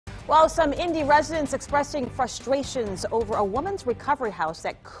While some Indy residents expressing frustrations over a woman's recovery house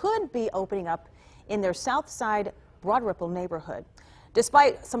that could be opening up in their South Side Broad Ripple neighborhood.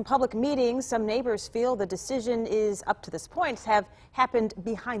 Despite some public meetings, some neighbors feel the decision is, up to this point, have happened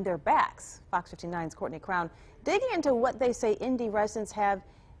behind their backs. Fox 59's Courtney Crown digging into what they say Indy residents have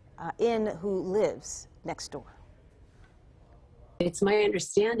in who lives next door. It's my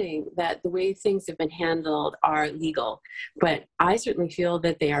understanding that the way things have been handled are legal, but I certainly feel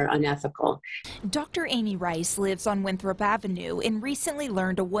that they are unethical. Dr. Amy Rice lives on Winthrop Avenue and recently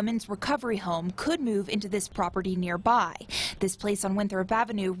learned a women's recovery home could move into this property nearby. This place on Winthrop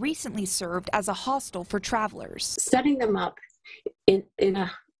Avenue recently served as a hostel for travelers. Setting them up in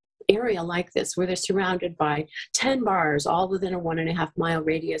a area like this where they're surrounded by 10 bars all within a 1.5 mile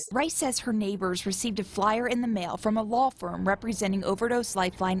radius. Rice says her neighbors received a flyer in the mail from a law firm representing Overdose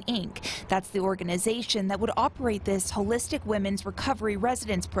Lifeline, Inc. That's the organization that would operate this holistic women's recovery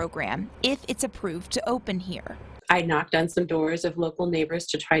residence program if it's approved to open here. I knocked on some doors of local neighbors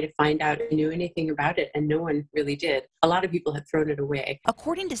to try to find out if I knew anything about it, and no one really did. A lot of people had thrown it away.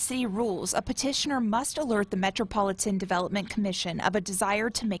 According to city rules, a petitioner must alert the Metropolitan Development Commission of a desire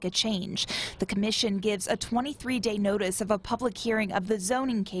to make a change. The commission gives a 23-day notice of a public hearing of the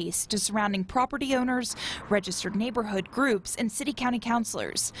zoning case to surrounding property owners, registered neighborhood groups, and city-county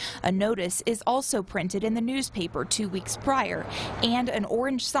councilors. A notice is also printed in the newspaper 2 weeks prior, and an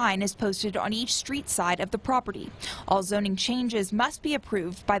orange sign is posted on each street side of the property. All zoning changes must be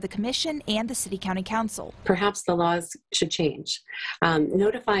approved by the commission and the city-county council. Perhaps the laws should change.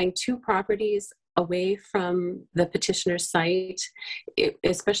 Notifying 2 properties away from the petitioner's site,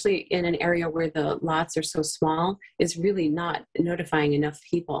 especially in an area where the lots are so small, is really not notifying enough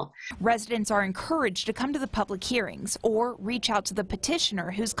people. Residents are encouraged to come to the public hearings or reach out to the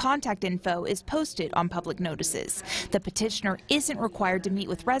petitioner whose contact info is posted on public notices. The petitioner isn't required to meet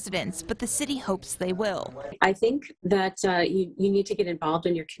with residents, but the city hopes they will. I think that you need to get involved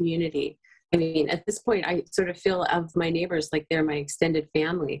in your community. I mean, at this point, I sort of feel of my neighbors like they're my extended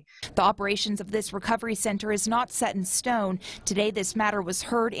family. The operations of this recovery center is not set in stone. Today, this matter was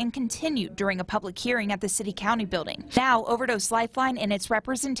heard and continued during a public hearing at the city-county building. Now, Overdose Lifeline and its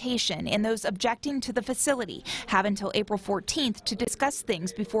representation and those objecting to the facility have until April 14th to discuss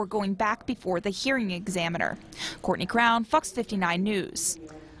things before going back before the hearing examiner. Courtney Crown, Fox 59 News.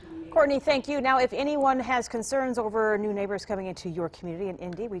 Courtney, thank you. Now, if anyone has concerns over new neighbors coming into your community in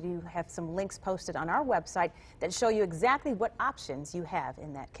Indy, we do have some links posted on our website that show you exactly what options you have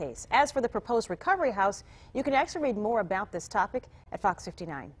in that case. As for the proposed recovery house, you can actually read more about this topic at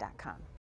fox59.com.